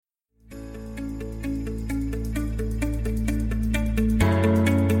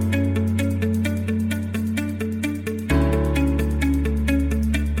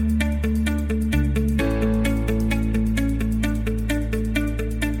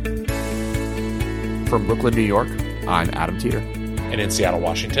From Brooklyn, New York, I'm Adam Teeter. And in Seattle,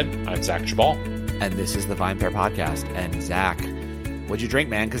 Washington, I'm Zach Jabal. And this is the VinePair Podcast. And Zach, what'd you drink,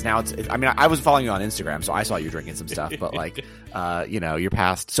 man? Because now I mean, I was following you on Instagram, so I saw you drinking some stuff. But like, you're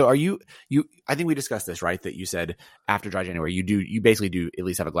past. So are you? I think we discussed this, right? That you said after Dry January, you basically do at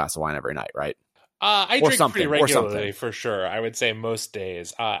least have a glass of wine every night, right? I drink pretty regularly, for sure. I would say most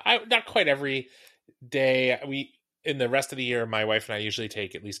days. Not quite every day. In the rest of the year, my wife and I usually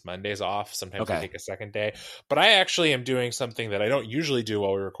take at least Mondays off. Sometimes we take a second day. But I actually am doing something that I don't usually do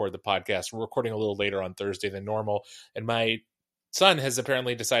while we record the podcast. We're recording a little later on Thursday than normal. And my son has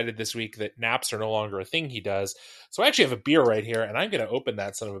apparently decided this week that naps are no longer a thing he does. So I actually have a beer right here, and I'm going to open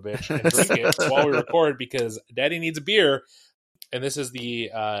that son of a bitch and drink it while we record because Daddy needs a beer. And this is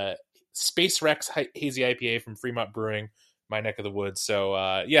the Space Rex Hazy IPA from Fremont Brewing, my neck of the woods.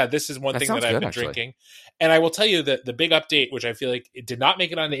 So this is one thing that I've been drinking. And I will tell you that the big update, which I feel like it did not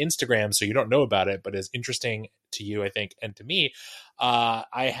make it onto Instagram, so you don't know about it, but is interesting to you, I think, and to me,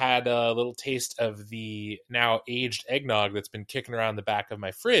 I had a little taste of the now aged eggnog that's been kicking around the back of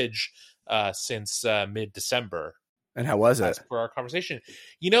my fridge since mid-December. And how was it? For our conversation.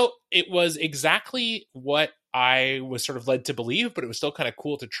 It was exactly what I was sort of led to believe, but it was still kind of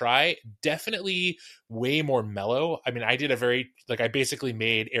cool to try. Definitely way more mellow. I mean, I basically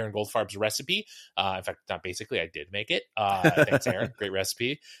made Aaron Goldfarb's recipe. In fact, not basically, I did make it. Thanks, Aaron. Great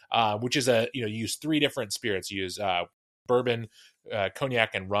recipe. Which is you use 3 different spirits. You use bourbon,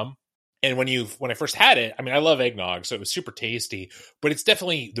 cognac, and rum. And when I first had it, I mean, I love eggnog, so it was super tasty, but it's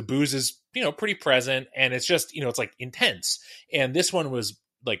definitely, the booze is, pretty present, and it's just, it's like intense. And this one was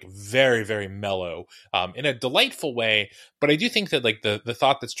like very, very mellow, in a delightful way. But I do think that like the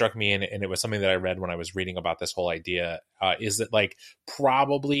thought that struck me, and it was something that I read when I was reading about this whole idea, is that like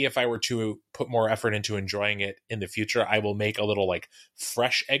probably if I were to put more effort into enjoying it in the future, I will make a little like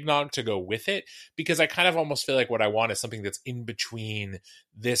fresh eggnog to go with it, because I kind of almost feel like what I want is something that's in between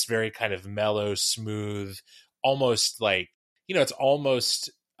this very kind of mellow, smooth, almost like, it's almost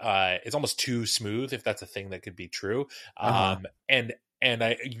too smooth, if that's a thing that could be true. And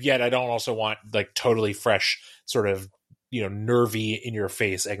I don't also want like totally fresh, sort of, nervy in your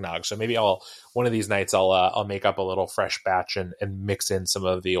face eggnog. So maybe one of these nights I'll make up a little fresh batch and mix in some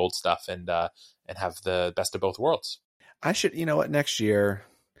of the old stuff and have the best of both worlds. I should, next year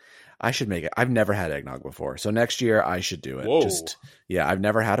I should make it. I've never had eggnog before. So next year I should do it. Whoa. I've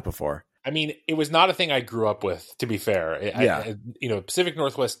never had it before. I mean, it was not a thing I grew up with, to be fair. Pacific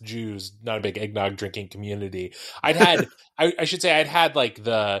Northwest Jews, not a big eggnog drinking community. I'd had, I should say I'd had like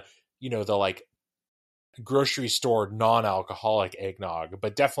the like grocery store non-alcoholic eggnog,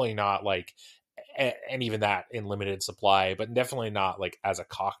 but definitely not like, and even that in limited supply, but definitely not like as a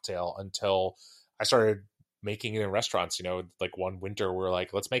cocktail until I started making it in restaurants. Like one winter we're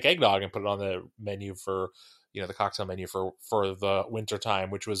like, let's make eggnog and put it on the menu for, the cocktail menu for the winter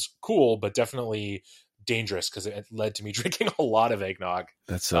time, which was cool, but definitely dangerous because it led to me drinking a lot of eggnog.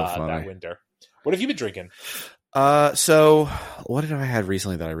 That's so funny. That winter. What have you been drinking? So what did I had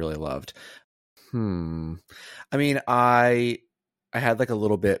recently that I really loved? I mean, I had like a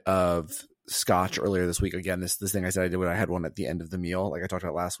little bit of scotch earlier this week. Again, this thing I said I did when I had one at the end of the meal, like I talked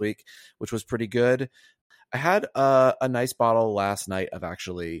about last week, which was pretty good. I had a nice bottle last night of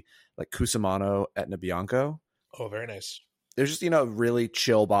actually like Cusimano Etna Bianco. Oh, very nice. There's just, a really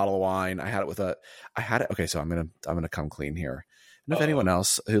chill bottle of wine. I had it okay, so I'm gonna come clean here. I don't know if anyone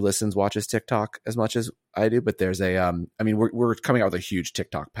else who listens watches TikTok as much as I do, but there's we're coming out with a huge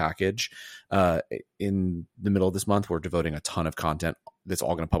TikTok package in the middle of this month. We're devoting a ton of content that's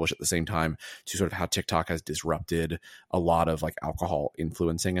all going to publish at the same time to sort of how TikTok has disrupted a lot of like alcohol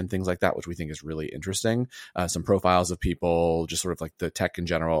influencing and things like that, which we think is really interesting. Some profiles of people, just sort of like the tech in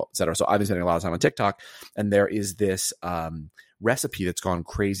general, et cetera. So I've been spending a lot of time on TikTok, and there is this recipe that's gone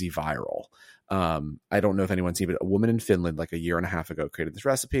crazy viral. I don't know if anyone's seen it, but a woman in Finland like a year and a half ago created this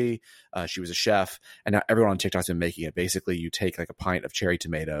recipe. She was a chef, and now everyone on TikTok's been making it. Basically, you take like a pint of cherry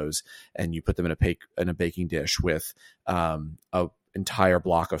tomatoes and you put them in a baking dish with a entire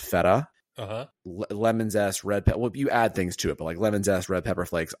block of feta, lemon zest, red pepper. Well, you add things to it, but like lemon zest, red pepper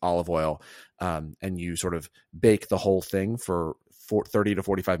flakes, olive oil, and you sort of bake the whole thing for 30 to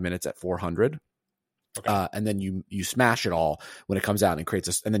 45 minutes at 400. Okay. And then you smash it all when it comes out, and it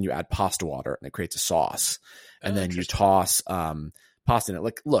creates and then you add pasta water and it creates a sauce, and then you toss pasta in it.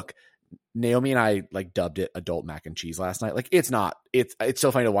 Like, look, Naomi and I like dubbed it adult mac and cheese last night. Like, it's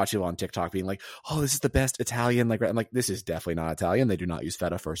so funny to watch people on TikTok being like, oh, this is the best Italian. Like, I'm like, this is definitely not Italian. They do not use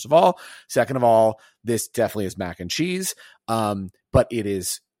feta, first of all. Second of all, this definitely is mac and cheese. But it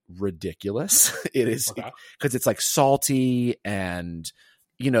is ridiculous. It is because it's like salty and,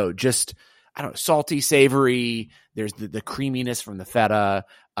 just, I don't know, salty, savory. There's the creaminess from the feta.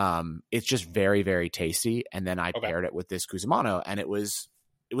 It's just very, very tasty. And then I paired it with this Cusimano, and it was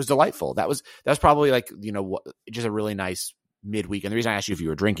delightful. That was probably like, just a really nice midweek. And the reason I asked you if you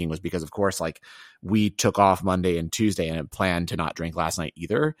were drinking was because, of course, like we took off Monday and Tuesday and planned to not drink last night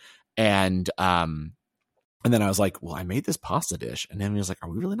either. And then I was like, well, I made this pasta dish. And then he was like, are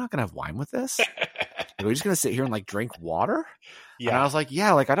we really not going to have wine with this? Are we just going to sit here and like drink water? Yeah. And I was like,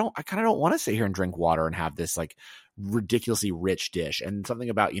 yeah, like I kind of don't want to sit here and drink water and have this like ridiculously rich dish. And something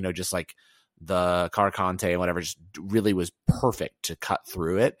about, just like the Carcante and whatever just really was perfect to cut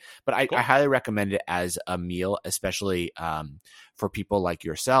through it. But I highly recommend it as a meal, especially for people like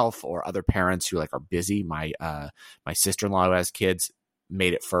yourself or other parents who like are busy. My sister-in-law who has kids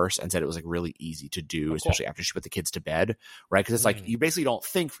made it first and said it was like really easy to do, especially after she put the kids to bed, right? Because it's like you basically don't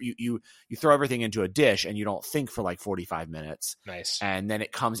think, you throw everything into a dish and you don't think for like 45 minutes. Nice. And then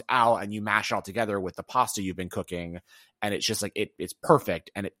it comes out and you mash it all together with the pasta you've been cooking, and it's just like it's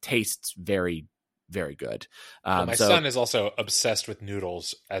perfect and it tastes very, very good. My son is also obsessed with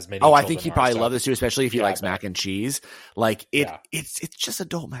noodles, as many. I think he'd probably love this too, especially if he likes mac and cheese. Like it's just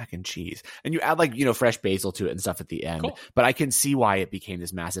adult mac and cheese, and you add like fresh basil to it and stuff at the end. Cool. But I can see why it became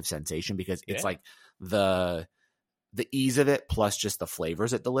this massive sensation, because it's like the ease of it plus just the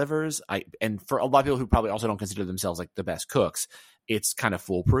flavors it delivers. And for a lot of people who probably also don't consider themselves like the best cooks, it's kind of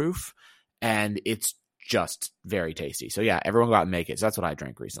foolproof, and it's just very tasty. So yeah, everyone go out and make it. So that's what I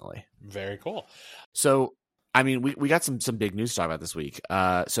drank recently. Very cool. So, I mean, we got some big news to talk about this week.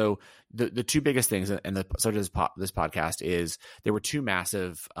 So the two biggest things, and the subject of this podcast is there were two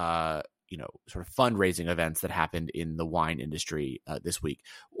massive, sort of fundraising events that happened in the wine industry this week,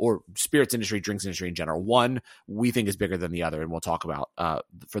 or spirits industry, drinks industry in general. One we think is bigger than the other, and we'll talk about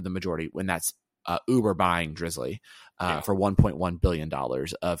for the majority when that's Uber buying Drizzly for $1.1 billion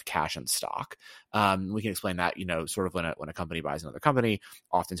of cash and stock. We can explain that, sort of when a company buys another company,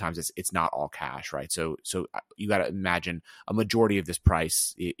 oftentimes it's not all cash, right? So you got to imagine a majority of this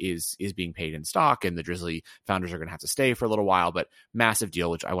price is being paid in stock, and the Drizzly founders are going to have to stay for a little while, but massive deal,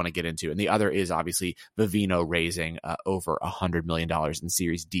 which I want to get into. And the other is obviously Vivino raising over $100 million in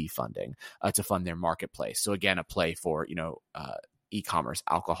Series D funding to fund their marketplace. So again, a play for, e-commerce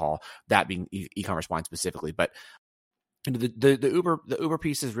alcohol, that being e-commerce wine specifically. But the Uber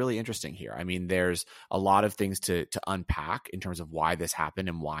piece is really interesting here. I mean, there's a lot of things to unpack in terms of why this happened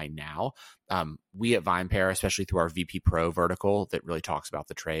and why now. We at VinePair, especially through our VP Pro vertical that really talks about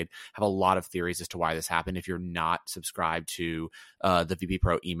the trade, have a lot of theories as to why this happened. If you're not subscribed to the VP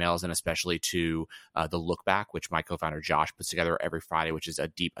Pro emails, and especially to the Look Back, which my co-founder Josh puts together every Friday, which is a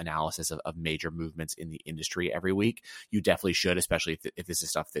deep analysis of major movements in the industry every week, you definitely should, especially if this is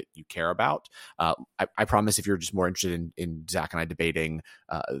stuff that you care about. I promise, if you're just more interested in Zach and I debating,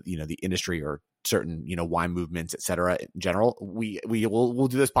 the industry or certain, wine movements, et cetera, in general, we'll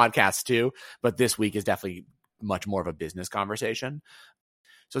do this podcast too, but this week is definitely much more of a business conversation.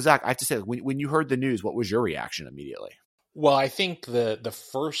 So Zach, I have to say, when you heard the news, what was your reaction immediately? Well, I think the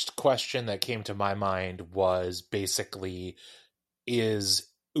first question that came to my mind was basically, is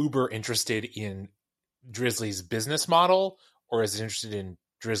Uber interested in Drizzly's business model, or is it interested in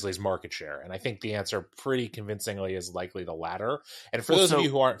Drizzly's market share? And I think the answer pretty convincingly is likely the latter. And for those of you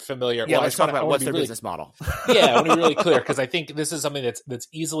who aren't familiar, let's talk about what's their business model. I want to be really clear, because I think this is something that's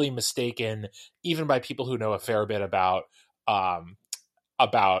easily mistaken, even by people who know a fair bit about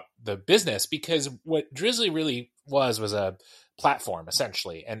the business, because what Drizzly really was a platform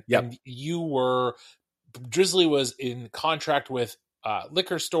essentially, and Drizzly was in contract with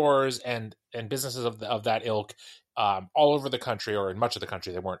liquor stores and businesses of that ilk all over the country, or in much of the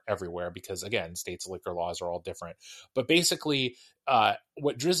country. They weren't everywhere because, again, states' liquor laws are all different. But basically,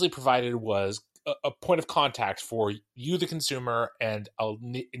 what Drizzly provided was a point of contact for you, the consumer, and a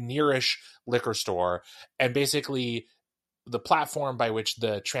nearish liquor store, and basically the platform by which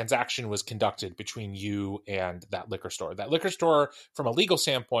the transaction was conducted between you and that liquor store. That liquor store, from a legal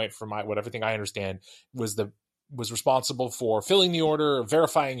standpoint, from everything I understand, was responsible for filling the order,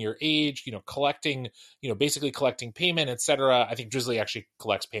 verifying your age, collecting, basically collecting payment, etc. I think Drizzly actually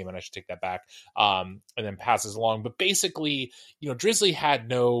collects payment. I should take that back, and then passes along. But basically, Drizzly had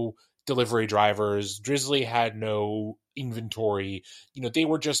no delivery drivers. Drizzly had no inventory. They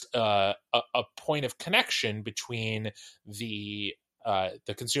were just a point of connection between the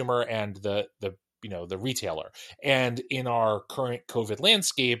consumer and the retailer. And in our current COVID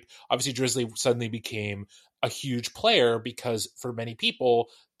landscape, obviously Drizzly suddenly became a huge player, because for many people,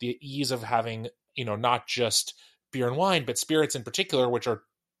 the ease of having, not just beer and wine, but spirits in particular, which are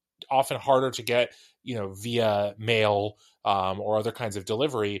often harder to get, via mail or other kinds of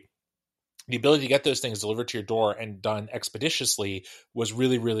delivery, the ability to get those things delivered to your door and done expeditiously was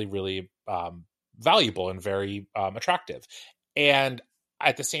really, really, really valuable and very attractive. And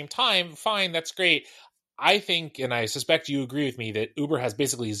at the same time, fine, that's great. I think, and I suspect you agree with me, that Uber has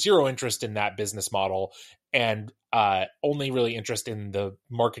basically zero interest in that business model and only really interest in the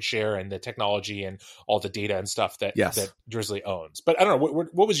market share and the technology and all the data and stuff that Drizzly owns. But I don't know,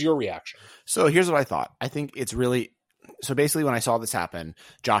 what was your reaction? So here's what I thought. I think it's really... So basically when I saw this happen,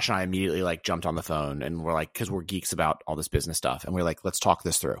 Josh and I immediately like jumped on the phone and we're like, cause we're geeks about all this business stuff. And we're like, let's talk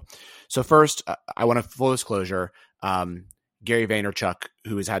this through. So first, I want to full disclosure. Gary Vaynerchuk,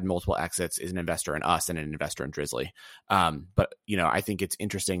 who has had multiple exits, is an investor in us and an investor in Drizzly. But I think it's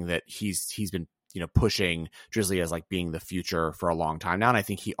interesting that he's been, pushing Drizzly as like being the future for a long time now. And I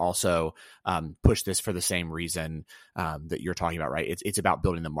think he also pushed this for the same reason that you're talking about, right? It's about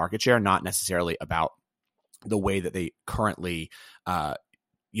building the market share, not necessarily about the way that they currently,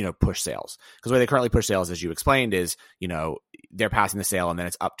 push sales. Because the way they currently push sales, as you explained, is, they're passing the sale and then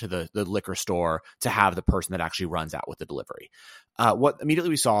it's up to the liquor store to have the person that actually runs out with the delivery. What immediately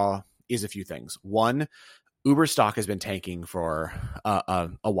we saw is a few things. One, Uber stock has been tanking for a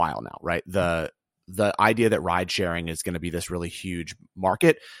while now, right? The idea that ride sharing is going to be this really huge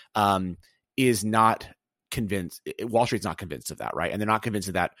market is not convinced. Wall Street's not convinced of that, right? And they're not convinced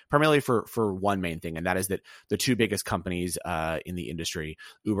of that primarily for one main thing, and that is that the two biggest companies in the industry,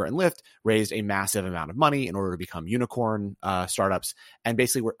 Uber and Lyft, raised a massive amount of money in order to become unicorn startups, and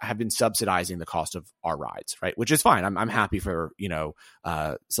basically have been subsidizing the cost of our rides, right? Which is fine. I'm happy for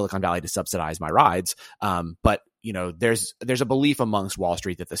Silicon Valley to subsidize my rides, but there's a belief amongst Wall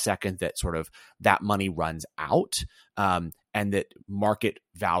Street that the second that sort of that money runs out, and that market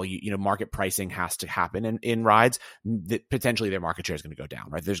value, market pricing has to happen in rides, that potentially their market share is going to go down,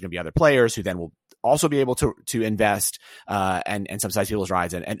 right? There's going to be other players who then will also be able to invest and subsidize people's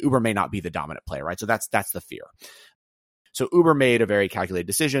rides, and Uber may not be the dominant player, right? So that's the fear. So Uber made a very calculated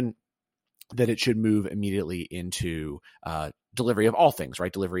decision that it should move immediately into delivery of all things,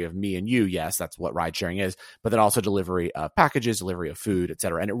 right? Delivery of me and you. Yes, that's what ride sharing is, but then also delivery of packages, delivery of food, et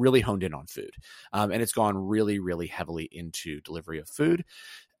cetera. And it really honed in on food. And it's gone really, really heavily into delivery of food,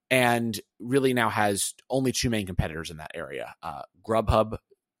 and really now has only two main competitors in that area, Grubhub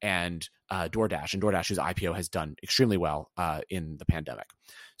and DoorDash. And DoorDash's IPO has done extremely well in the pandemic.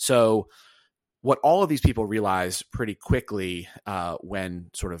 So what all of these people realized pretty quickly when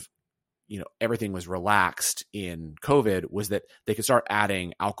sort of everything was relaxed in COVID was that they could start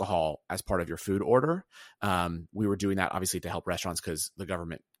adding alcohol as part of your food order. We were doing that obviously to help restaurants because the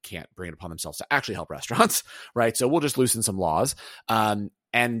government can't bring it upon themselves to actually help restaurants, right? So we'll just loosen some laws. And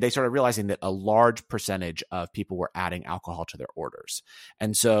they started realizing that a large percentage of people were adding alcohol to their orders.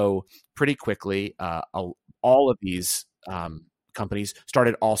 And so pretty quickly, all of these companies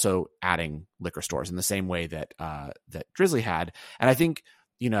started also adding liquor stores in the same way that Drizzly had. And I think,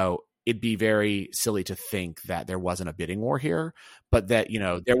 it'd be very silly to think that there wasn't a bidding war here, but that,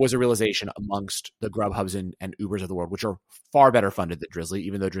 there was a realization amongst the Grubhubs and Ubers of the world, which are far better funded than Drizzly,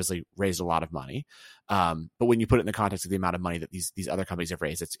 even though Drizzly raised a lot of money. But when you put it in the context of the amount of money that these other companies have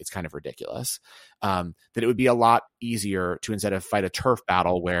raised, it's kind of ridiculous. That it would be a lot easier to, instead of fight a turf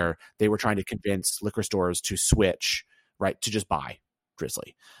battle where they were trying to convince liquor stores to switch, right, to just buy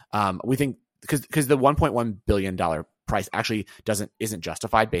Drizzly. We think because the $1.1 billion price actually isn't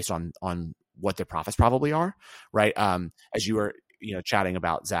justified based on what their profits probably are, right? As you were chatting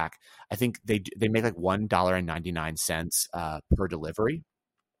about, Zach, I think they make like $1.99 per delivery.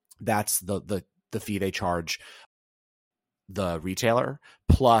 That's the fee they charge the retailer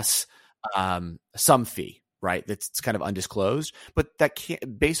plus some fee, right? That's kind of undisclosed, but that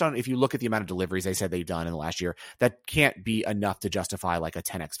can't, based on, if you look at the amount of deliveries they said they've done in the last year, that can't be enough to justify like a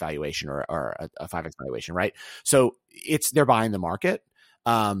 10x valuation or a 5x valuation, right? So they're buying the market.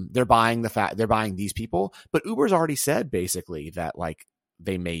 They're buying they're buying these people, but Uber's already said basically that like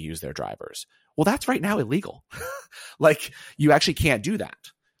they may use their drivers. Well, that's right now illegal. Like you actually can't do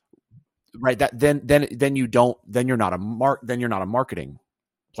that, right? That then you're not a marketing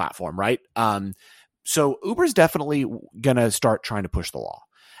platform, right? So Uber's definitely going to start trying to push the law.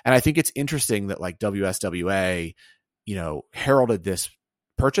 And I think it's interesting that like WSWA, heralded this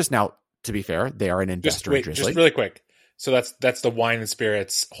purchase. Now, to be fair, they are an investor in Drizzly. Just really quick. So that's the Wine and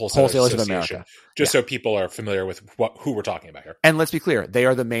Spirits Wholesalers of America. Just so people are familiar with who we're talking about here. And let's be clear, they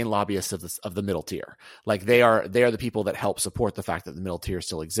are the main lobbyists of the middle tier. Like they are the people that help support the fact that the middle tier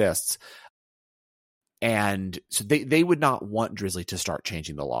still exists. And so they would not want Drizzly to start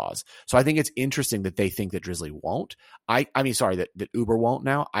changing the laws. So I think it's interesting that they think that Drizzly won't. That Uber won't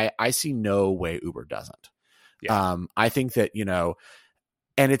now. I see no way Uber doesn't. Yeah. I think that,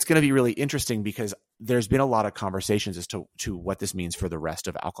 And it's going to be really interesting because there's been a lot of conversations as to what this means for the rest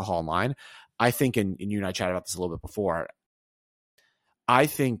of alcohol online. I think, and you and I chatted about this a little bit before, I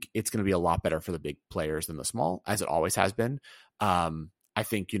think it's going to be a lot better for the big players than the small, as it always has been. I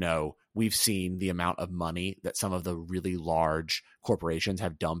think, we've seen the amount of money that some of the really large corporations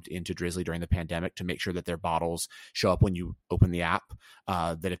have dumped into Drizzly during the pandemic to make sure that their bottles show up when you open the app,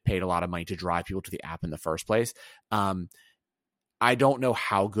 that have paid a lot of money to drive people to the app in the first place. I don't know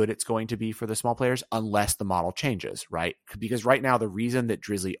how good it's going to be for the small players unless the model changes, right? Because right now, the reason that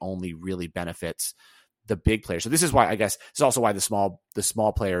Drizzly only really benefits the big players. So this is why, I guess, this is also why the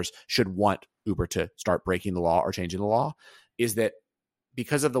small players should want Uber to start breaking the law or changing the law, is that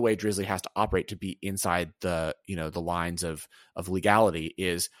because of the way Drizzly has to operate to be inside the lines of legality,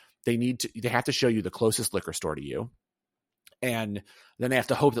 is they have to show you the closest liquor store to you, and then they have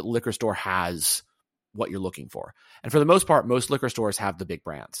to hope that the liquor store has what you're looking for. And for the most part, most liquor stores have the big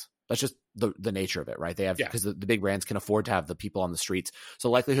brands. That's just the nature of it, right? They have, because the big brands can afford to have the people on the streets. So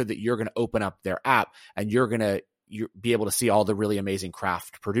the likelihood that you're going to open up their app and you're be able to see all the really amazing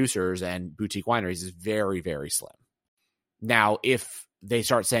craft producers and boutique wineries is very, very slim. Now, if they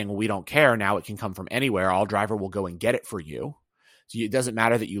start saying, well, we don't care, now it can come from anywhere, our driver will go and get it for you. So it doesn't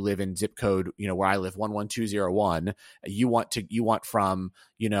matter that you live in zip code, where I live, 11201. You want from,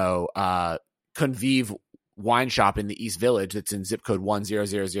 Convive wine shop in the East Village that's in zip code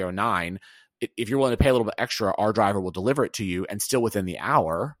 10009. If you're willing to pay a little bit extra, our driver will deliver it to you, and still within the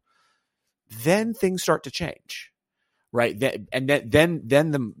hour. Then things start to change, right? Then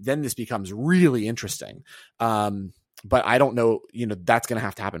this becomes really interesting. But I don't know, that's going to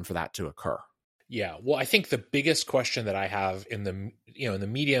have to happen for that to occur. Yeah. Well, I think the biggest question that I have in the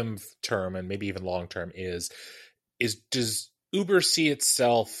medium term and maybe even long term is does Uber see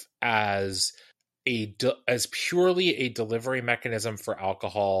itself as purely a delivery mechanism for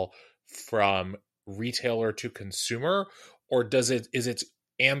alcohol from retailer to consumer, or is its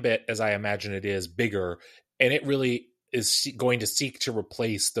ambit, as I imagine it is, bigger, and it really is going to seek to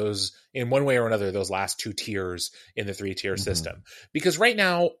replace those, in one way or another, those last two tiers in the three-tier system? Because right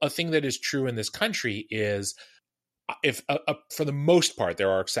now, a thing that is true in this country is, if for the most part,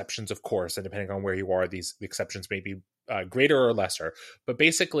 there are exceptions, of course, and depending on where you are, these exceptions may be greater or lesser. But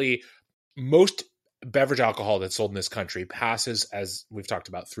basically, most beverage alcohol that's sold in this country passes, as we've talked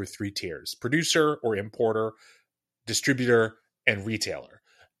about, through three tiers: producer or importer, distributor, and retailer.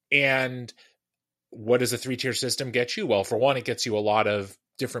 And what does a three-tier system get you? Well, for one, it gets you a lot of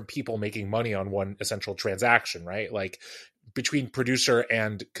different people making money on one essential transaction, right? Like between producer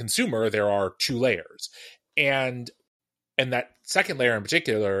and consumer, there are two layers. And that second layer in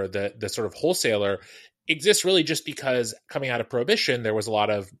particular, the sort of wholesaler, exists really just because coming out of Prohibition, there was a lot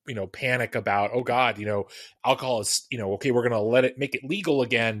of, panic about, oh God, alcohol is, okay, we're going to make it legal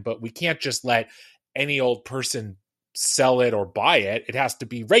again, but we can't just let any old person sell it or buy it. It has to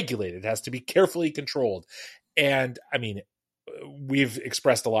be regulated. It has to be carefully controlled. And I mean, we've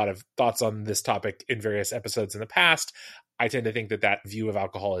expressed a lot of thoughts on this topic in various episodes in the past. I tend to think that view of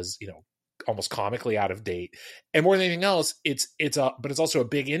alcohol is, almost comically out of date. And more than anything else, but it's also a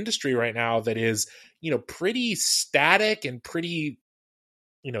big industry right now that is, pretty static and pretty,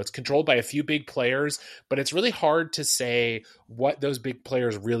 it's controlled by a few big players, but it's really hard to say what those big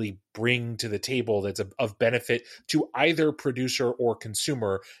players really bring to the table that's of benefit to either producer or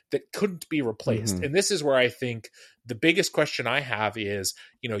consumer that couldn't be replaced. And this is where I think the biggest question I have is,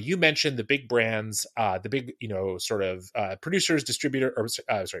 you mentioned the big brands, the big, producers,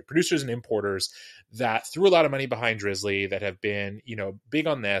 producers and importers that threw a lot of money behind Drizzly, that have been, big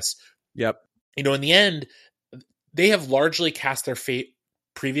on this. Yep. In the end, they have largely cast their fate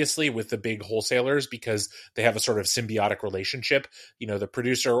previously with the big wholesalers because they have a sort of symbiotic relationship. The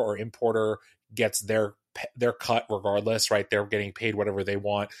producer or importer gets their cut regardless, right? They're getting paid whatever they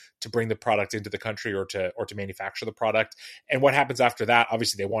want to bring the product into the country or to manufacture the product. And what happens after that,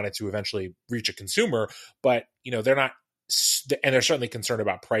 obviously they want it to eventually reach a consumer, but they're not, and they're certainly concerned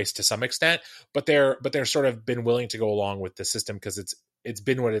about price to some extent, but they're sort of been willing to go along with the system because it's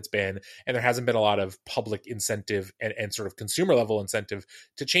been what it's been, and there hasn't been a lot of public incentive and sort of consumer level incentive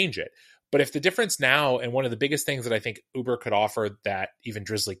to change it. But if the difference now, and one of the biggest things that I think Uber could offer that even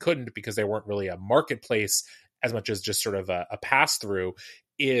Drizzly couldn't, because they weren't really a marketplace as much as just sort of a pass through,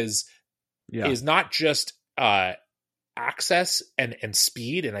 is not just access and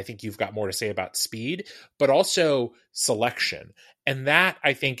speed. And I think you've got more to say about speed, but also selection. And that,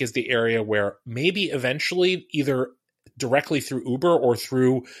 I think, is the area where maybe eventually either directly through Uber or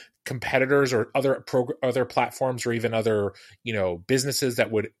through competitors or other platforms or even other, businesses that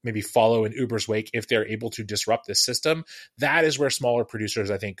would maybe follow in Uber's wake if they're able to disrupt this system, that is where smaller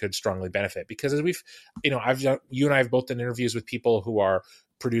producers, I think, could strongly benefit. Because as you and I have both done interviews with people who are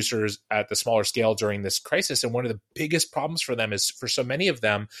producers at the smaller scale during this crisis. And one of the biggest problems for them is, for so many of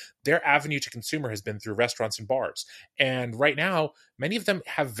them, their avenue to consumer has been through restaurants and bars. And right now, many of them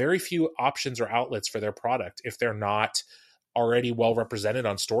have very few options or outlets for their product if they're not already well represented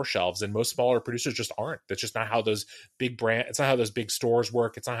on store shelves. And most smaller producers just aren't. That's just not how those big it's not how those big stores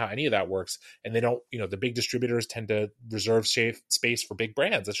work. It's not how any of that works. And they don't, the big distributors tend to reserve space for big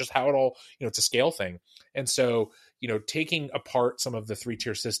brands. That's just how it all, it's a scale thing. And so, taking apart some of the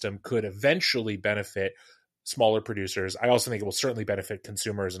 3-tier system could eventually benefit smaller producers. I also think it will certainly benefit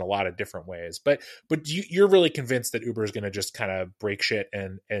consumers in a lot of different ways. But you're really convinced that Uber is going to just kind of break shit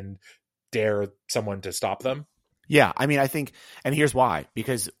and dare someone to stop them? Yeah, I mean, I think, and here's why,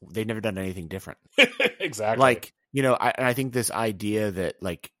 because they've never done anything different. Exactly. Like, I think this idea that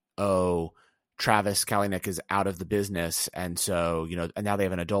Travis Kalanick is out of the business, and so, and now they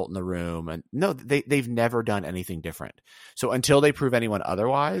have an adult in the room, and no, they've never done anything different. So until they prove anyone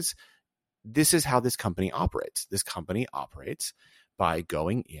otherwise, this is how this company operates. This company operates by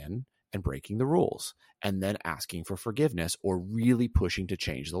going in and breaking the rules and then asking for forgiveness or really pushing to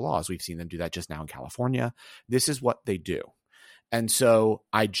change the laws. We've seen them do that just now in California. This is what they do. And so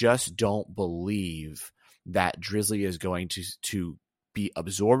I just don't believe that Drizly is going to be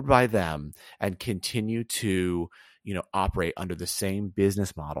absorbed by them and continue to, operate under the same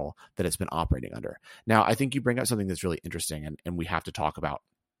business model that it's been operating under. Now, I think you bring up something that's really interesting and we have to talk about,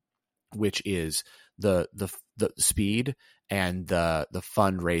 which is the speed and the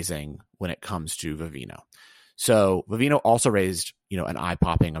fundraising when it comes to Vivino. So Vivino also raised, an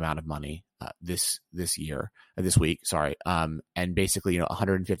eye-popping amount of money this week, and basically,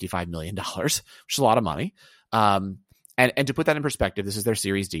 $155 million, which is a lot of money. And to put that in perspective, this is their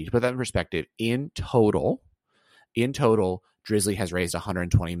Series D. To put that in perspective, in total, Drizly has raised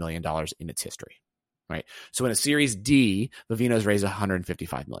 $120 million in its history. Right. So in a Series D, Vivino's raised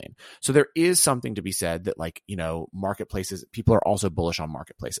 $155 million. So there is something to be said that, marketplaces, people are also bullish on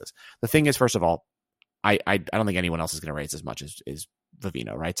marketplaces. The thing is, first of all, I don't think anyone else is going to raise as much as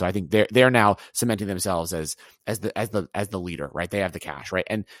Vivino, right? So I think they're now cementing themselves as the leader, right? They have the cash, right?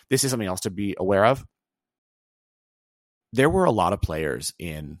 And this is something else to be aware of. There were a lot of players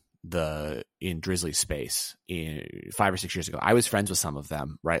in Drizly's space 5 or 6 years ago. I was friends with some of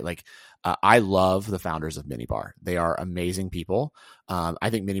them, right? I love the founders of Minibar. They are amazing people. I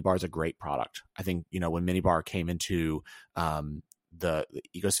think Minibar is a great product. I think, when Minibar came into the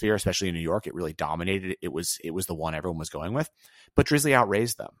ecosphere, especially in New York, it really dominated. It was the one everyone was going with, but Drizly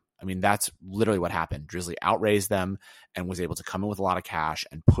outraised them. I mean, that's literally what happened. Drizly outraised them and was able to come in with a lot of cash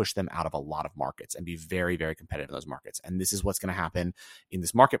and push them out of a lot of markets and be very, very competitive in those markets. And this is what's going to happen in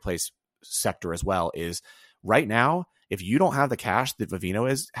this marketplace sector as well, is right now, if you don't have the cash that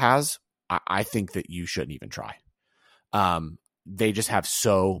Vivino has, I think that you shouldn't even try. They just have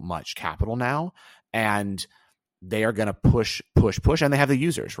so much capital now, and they are going to push, and they have the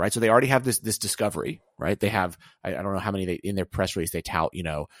users, right? So they already have this discovery, right? They have, I don't know how many in their press release they tout,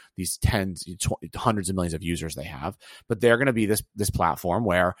 these hundreds of millions of users they have, but they're going to be this platform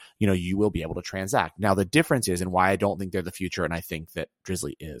where, you will be able to transact. Now, the difference is, and why I don't think they're the future, and I think that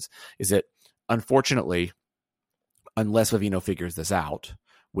Drizly is that unfortunately, unless Vivino figures this out,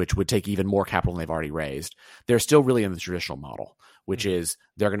 which would take even more capital than they've already raised, they're still really in the traditional model, which is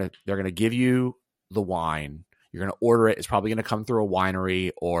they're going to give you the wine. You're going to order it. It's probably going to come through a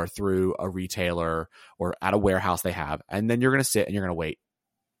winery or through a retailer or at a warehouse they have. And then you're going to sit and you're going to wait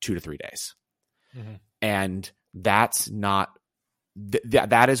 2 to 3 days. Mm-hmm. And that's not,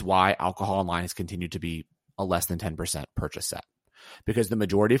 that is why alcohol online has continued to be a less than 10% purchase set, because the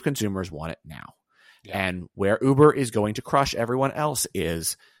majority of consumers want it now. Yeah. And where Uber is going to crush everyone else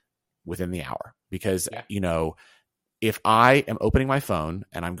is within the hour, because, if I am opening my phone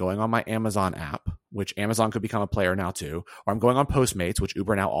and I'm going on my Amazon app, which Amazon could become a player now too, or I'm going on Postmates, which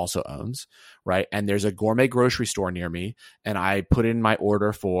Uber now also owns, right? And there's a gourmet grocery store near me, and I put in my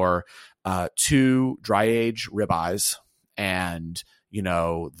order for 2 dry aged ribeyes and,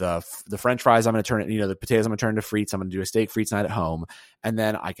 the French fries, I'm going to turn it, the potatoes, I'm going to turn into frites. I'm going to do a steak frites night at home. And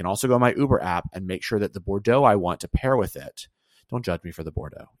then I can also go on my Uber app and make sure that the Bordeaux I want to pair with it. Don't judge me for the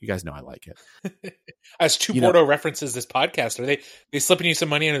Bordeaux. You guys know I like it. As 2 Bordeaux references this podcast, are they slipping you some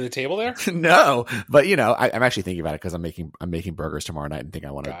money under the table there? No, but I'm actually thinking about it because I'm making burgers tomorrow night and think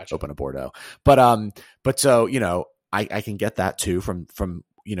I want to open a Bordeaux. But so I can get that too from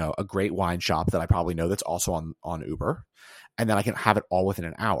a great wine shop that I probably know that's also on Uber, and then I can have it all within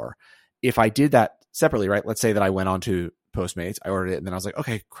an hour. If I did that separately, right? Let's say that I went on to Postmates, I ordered it, and then I was like,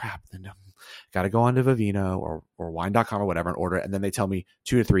 okay, crap, then got to go on to Vivino or wine.com or whatever and order it, and then they tell me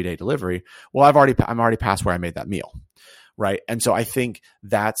 2 to 3 day delivery. Well, I'm already past where I made that meal, right? And so I think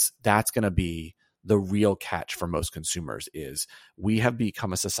that's going to be the real catch for most consumers is we have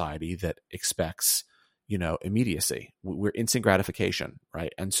become a society that expects, immediacy. We're instant gratification,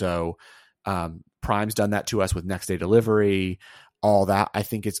 right? And so Prime's done that to us with next day delivery, all that. I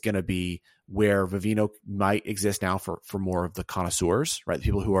think it's going to be where Vivino might exist now for more of the connoisseurs, right? The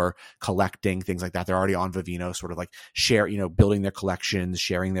people who are collecting things like that. They're already on Vivino, sort of like building their collections,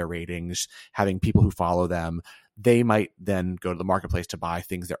 sharing their ratings, having people who follow them. They might then go to the marketplace to buy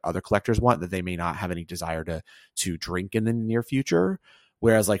things that other collectors want that they may not have any desire to drink in the near future.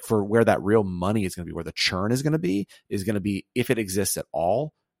 Whereas like for where that real money is going to be, where the churn is going to be, if it exists at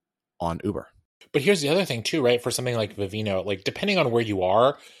all, on Uber. But here's the other thing too, right? For something like Vivino, like depending on where you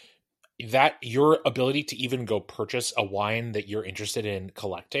are, that your ability to even go purchase a wine that you're interested in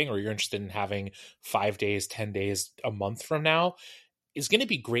collecting, or you're interested in having 5 days, 10 days, a month from now, is going to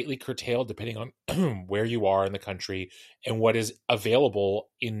be greatly curtailed depending on where you are in the country and what is available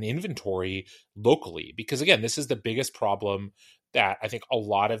in inventory locally. Because again, this is the biggest problem that I think a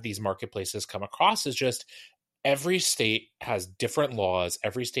lot of these marketplaces come across, is just every state has different laws,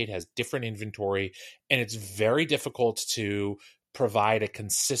 every state has different inventory, and it's very difficult to provide a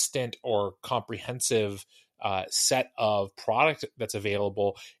consistent or comprehensive set of product that's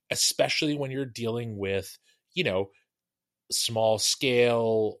available, especially when you're dealing with, small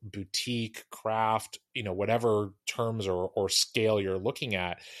scale, boutique, craft, whatever terms or scale you're looking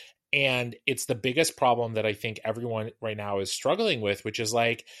at. And it's the biggest problem that I think everyone right now is struggling with, which is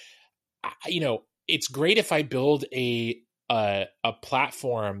like, it's great if I build a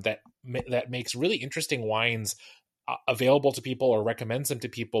platform that makes really interesting wines available to people or recommends them to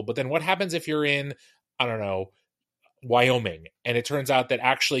people. But then what happens if you're in, I don't know, Wyoming, and it turns out that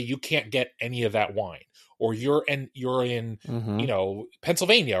actually you can't get any of that wine, or you're in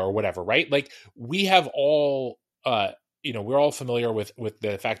Pennsylvania or whatever, right? Like we have all we're all familiar with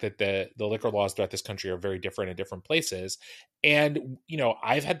the fact that the liquor laws throughout this country are very different in different places. And,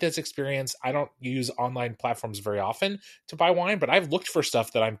 I've had this experience. I don't use online platforms very often to buy wine, but I've looked for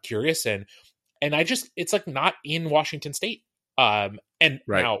stuff that I'm curious in, and it's like not in Washington State. And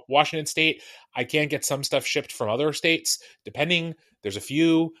right. Now Washington State, I can get some stuff shipped from other states, depending. There's a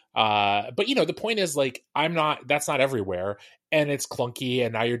few, but the point is like, that's not everywhere, and it's clunky.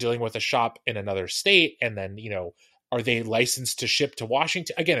 And now you're dealing with a shop in another state, and then, are they licensed to ship to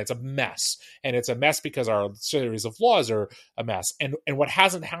Washington? Again, it's a mess, and it's a mess because our series of laws are a mess. And what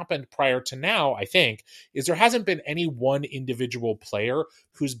hasn't happened prior to now, I think, is there hasn't been any one individual player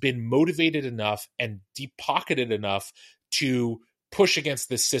who's been motivated enough and deep-pocketed enough to push against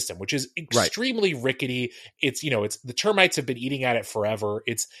this system, which is extremely rickety. It's, it's the termites have been eating at it forever.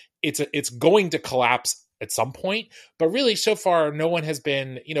 It's going to collapse at some point, but really so far no one has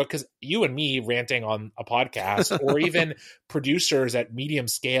been, because you and me ranting on a podcast or even producers at medium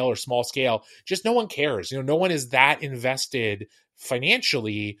scale or small scale, just no one cares. No one is that invested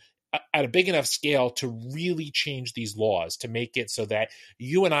financially at a big enough scale to really change these laws, to make it so that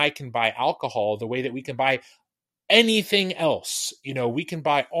you and I can buy alcohol the way that we can buy anything else. We can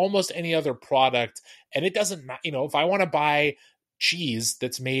buy almost any other product, and it doesn't matter. If I want to buy cheese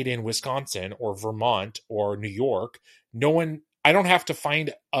that's made in Wisconsin or Vermont or New York, I don't have to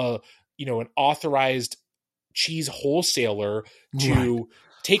find an authorized cheese wholesaler to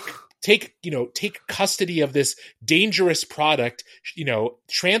take custody of this dangerous product,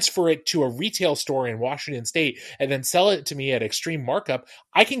 transfer it to a retail store in Washington State, and then sell it to me at extreme markup.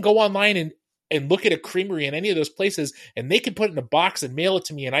 I can go online and look at a creamery in any of those places, and they can put it in a box and mail it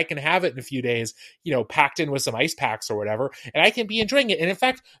to me, and I can have it in a few days, packed in with some ice packs or whatever, and I can be enjoying it. And in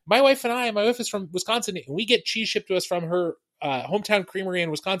fact, my wife is from Wisconsin, and we get cheese shipped to us from her hometown creamery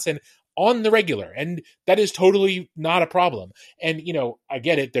in Wisconsin on the regular, and that is totally not a problem. And I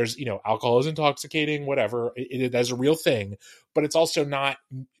get it, there's alcohol is intoxicating, whatever, that's a real thing, but it's also not.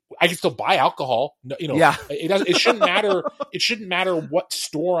 I can still buy alcohol. Yeah. It shouldn't matter. It shouldn't matter what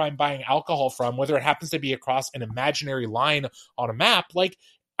store I'm buying alcohol from, whether it happens to be across an imaginary line on a map. Like,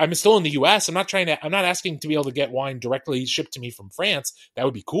 I'm still in the US. I'm not asking to be able to get wine directly shipped to me from France. That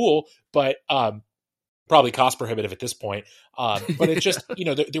would be cool, but probably cost prohibitive at this point. But it's just,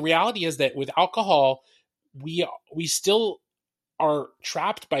 the reality is that with alcohol, we still are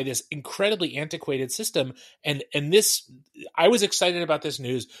trapped by this incredibly antiquated system. And this, I was excited about this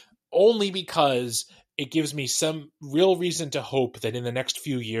news only because it gives me some real reason to hope that in the next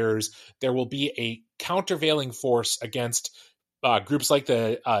few years there will be a countervailing force against groups like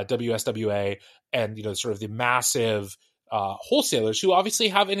the WSWA and sort of the massive wholesalers who obviously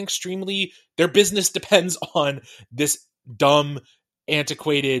have an extremely, their business depends on this dumb,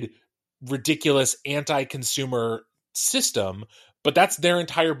 antiquated, ridiculous, anti-consumer system, but that's their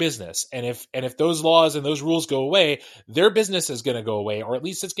entire business. And if those laws and those rules go away, their business is going to go away, or at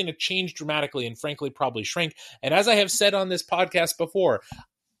least it's going to change dramatically and frankly probably shrink. And as I have said on this podcast before,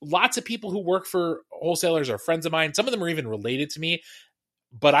 lots of people who work for wholesalers are friends of mine. Some of them are even related to me,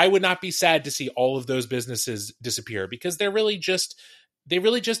 but I would not be sad to see all of those businesses disappear, because they really just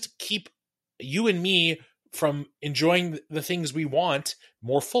keep you and me from enjoying the things we want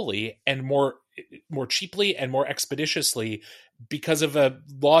more fully and more cheaply and more expeditiously because of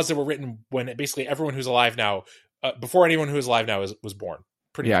laws that were written when basically everyone who's alive now, before anyone who is alive now was born.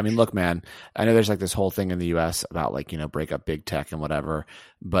 Yeah, I mean, look, man, I know there's like this whole thing in the US about like, break up big tech and whatever.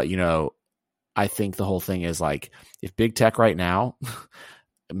 But, I think the whole thing is like, if big tech right now,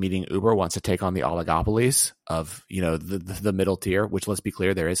 meaning Uber, wants to take on the oligopolies of, the middle tier, which, let's be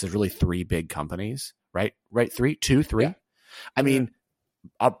clear, there's really three big companies, right? Right? Three? Yeah. I mean,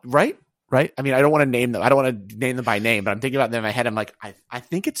 right? I mean, I don't want to name them. I don't want to name them by name, but I'm thinking about them in my head. I'm like, I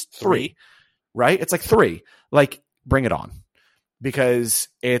think it's three, right? It's like three. Like, bring it on. Because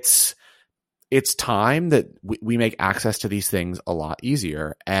it's time that we make access to these things a lot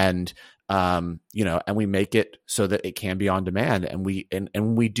easier, and and we make it so that it can be on demand, and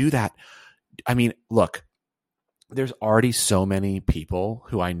when we do that, I mean, look, there's already so many people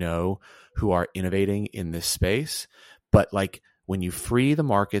who I know who are innovating in this space, but like when you free the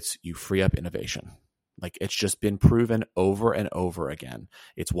markets, you free up innovation. Like, it's just been proven over and over again.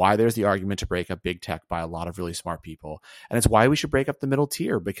 It's why there's the argument to break up big tech by a lot of really smart people. And it's why we should break up the middle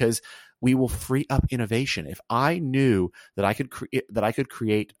tier, because we will free up innovation. If I knew that I could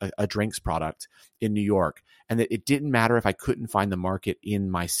create a drinks product in New York, and that it didn't matter if I couldn't find the market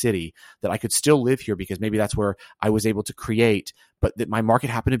in my city, that I could still live here because maybe that's where I was able to create, but that my market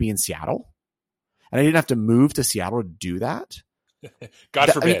happened to be in Seattle, and I didn't have to move to Seattle to do that.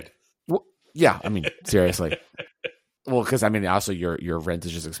 God forbid. Yeah, I mean, seriously. Well, because I mean, also your rent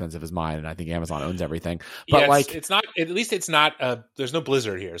is just expensive as mine, and I think Amazon owns everything. But like, it's not. At least it's not. There's no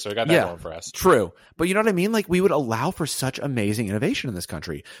blizzard here, so we got that going for us. True, but you know what I mean. Like, we would allow for such amazing innovation in this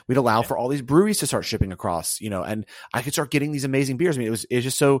country. We'd allow for all these breweries to start shipping across. And I could start getting these amazing beers. I mean, it's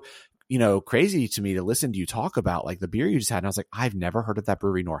just so crazy to me to listen to you talk about like the beer you just had, and I was like, I've never heard of that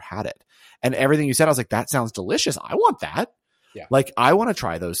brewery nor had it. And everything you said, I was like, that sounds delicious. I want that. Yeah. Like, I want to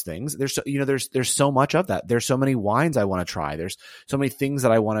try those things. There's there's so much of that. There's so many wines I want to try. There's so many things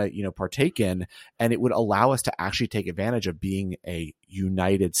that I want to, partake in, and it would allow us to actually take advantage of being a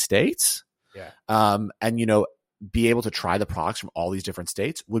United States. Yeah. And, be able to try the products from all these different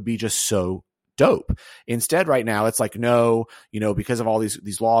states would be just so dope. Instead, right now, it's like, no, because of all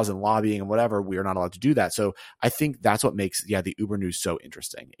these laws and lobbying and whatever, we are not allowed to do that. So I think that's what makes, the Uber news so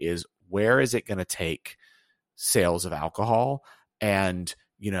interesting, is where is it going to take sales of alcohol, and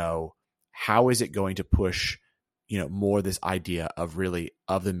how is it going to push more this idea of really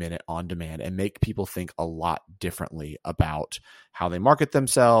of the minute on demand, and make people think a lot differently about how they market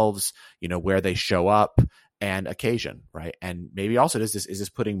themselves, where they show up, and occasion, right? And maybe also is this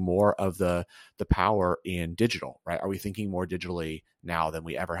putting more of the power in digital, right? Are we thinking more digitally now than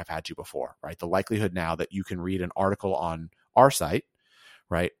we ever have had to before, right? The likelihood now that you can read an article on our site,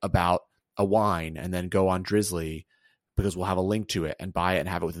 right, about a wine, and then go on Drizzly, because we'll have a link to it, and buy it and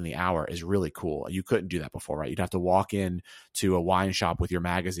have it within the hour, is really cool. You couldn't do that before, right? You'd have to walk in to a wine shop with your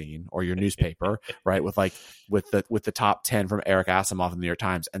magazine or your newspaper, right? With the top 10 from Eric Asimov in the New York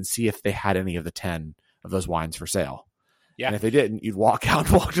Times, and see if they had any of the 10 of those wines for sale. Yeah. And if they didn't, you'd walk out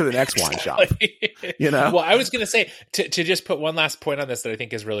and walk to the next wine shop. Well, I was going to say, to just put one last point on this that I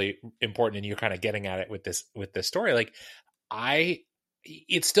think is really important, and you're kind of getting at it with this story. Like,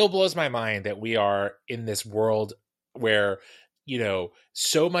 it still blows my mind that we are in this world where,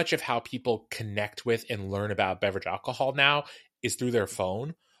 so much of how people connect with and learn about beverage alcohol now is through their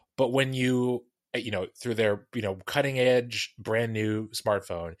phone. But when through their, cutting edge, brand new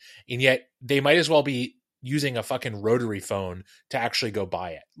smartphone, and yet they might as well be using a fucking rotary phone to actually go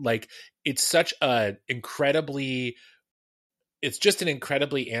buy it. Like, it's such an incredibly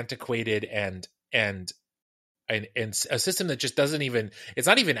antiquated and a system that just doesn't even, it's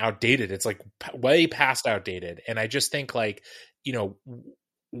not even outdated. It's like way past outdated. And I just think, like,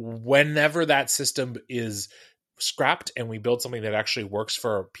 whenever that system is scrapped and we build something that actually works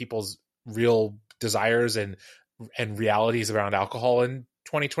for people's real desires and realities around alcohol in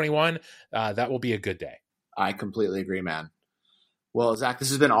 2021, that will be a good day. I completely agree, man. Well, Zach, this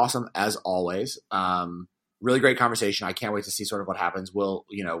has been awesome as always. Really great conversation. I can't wait to see sort of what happens. We'll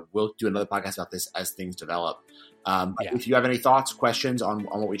do another podcast about this as things develop. If you have any thoughts, questions on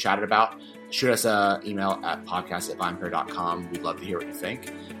what we chatted about, shoot us an email at podcast@vinepair.com. We'd love to hear what you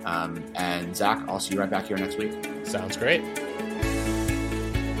think. And Zach, I'll see you right back here next week. Sounds great.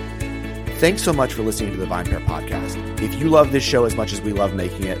 Thanks so much for listening to the VinePair podcast. If you love this show as much as we love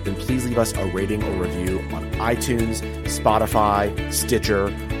making it, then please leave us a rating or review on iTunes, Spotify, Stitcher,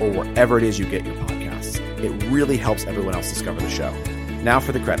 or wherever it is you get your podcasts. It really helps everyone else discover the show. Now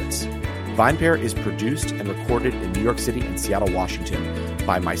for the credits. VinePair is produced and recorded in New York City and Seattle, Washington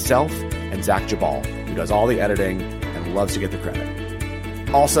by myself and Zach Jabal, who does all the editing and loves to get the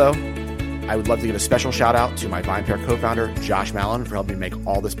credit. Also, I would love to give a special shout out to my VinePair co-founder, Josh Mallon, for helping make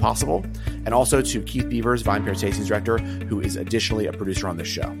all this possible, and also to Keith Beavers, VinePair Tastings Director, who is additionally a producer on this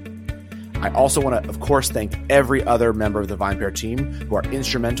show. I also want to, of course, thank every other member of the VinePair team who are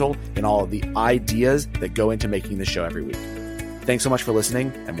instrumental in all of the ideas that go into making this show every week. Thanks so much for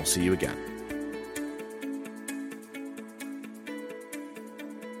listening, and we'll see you again.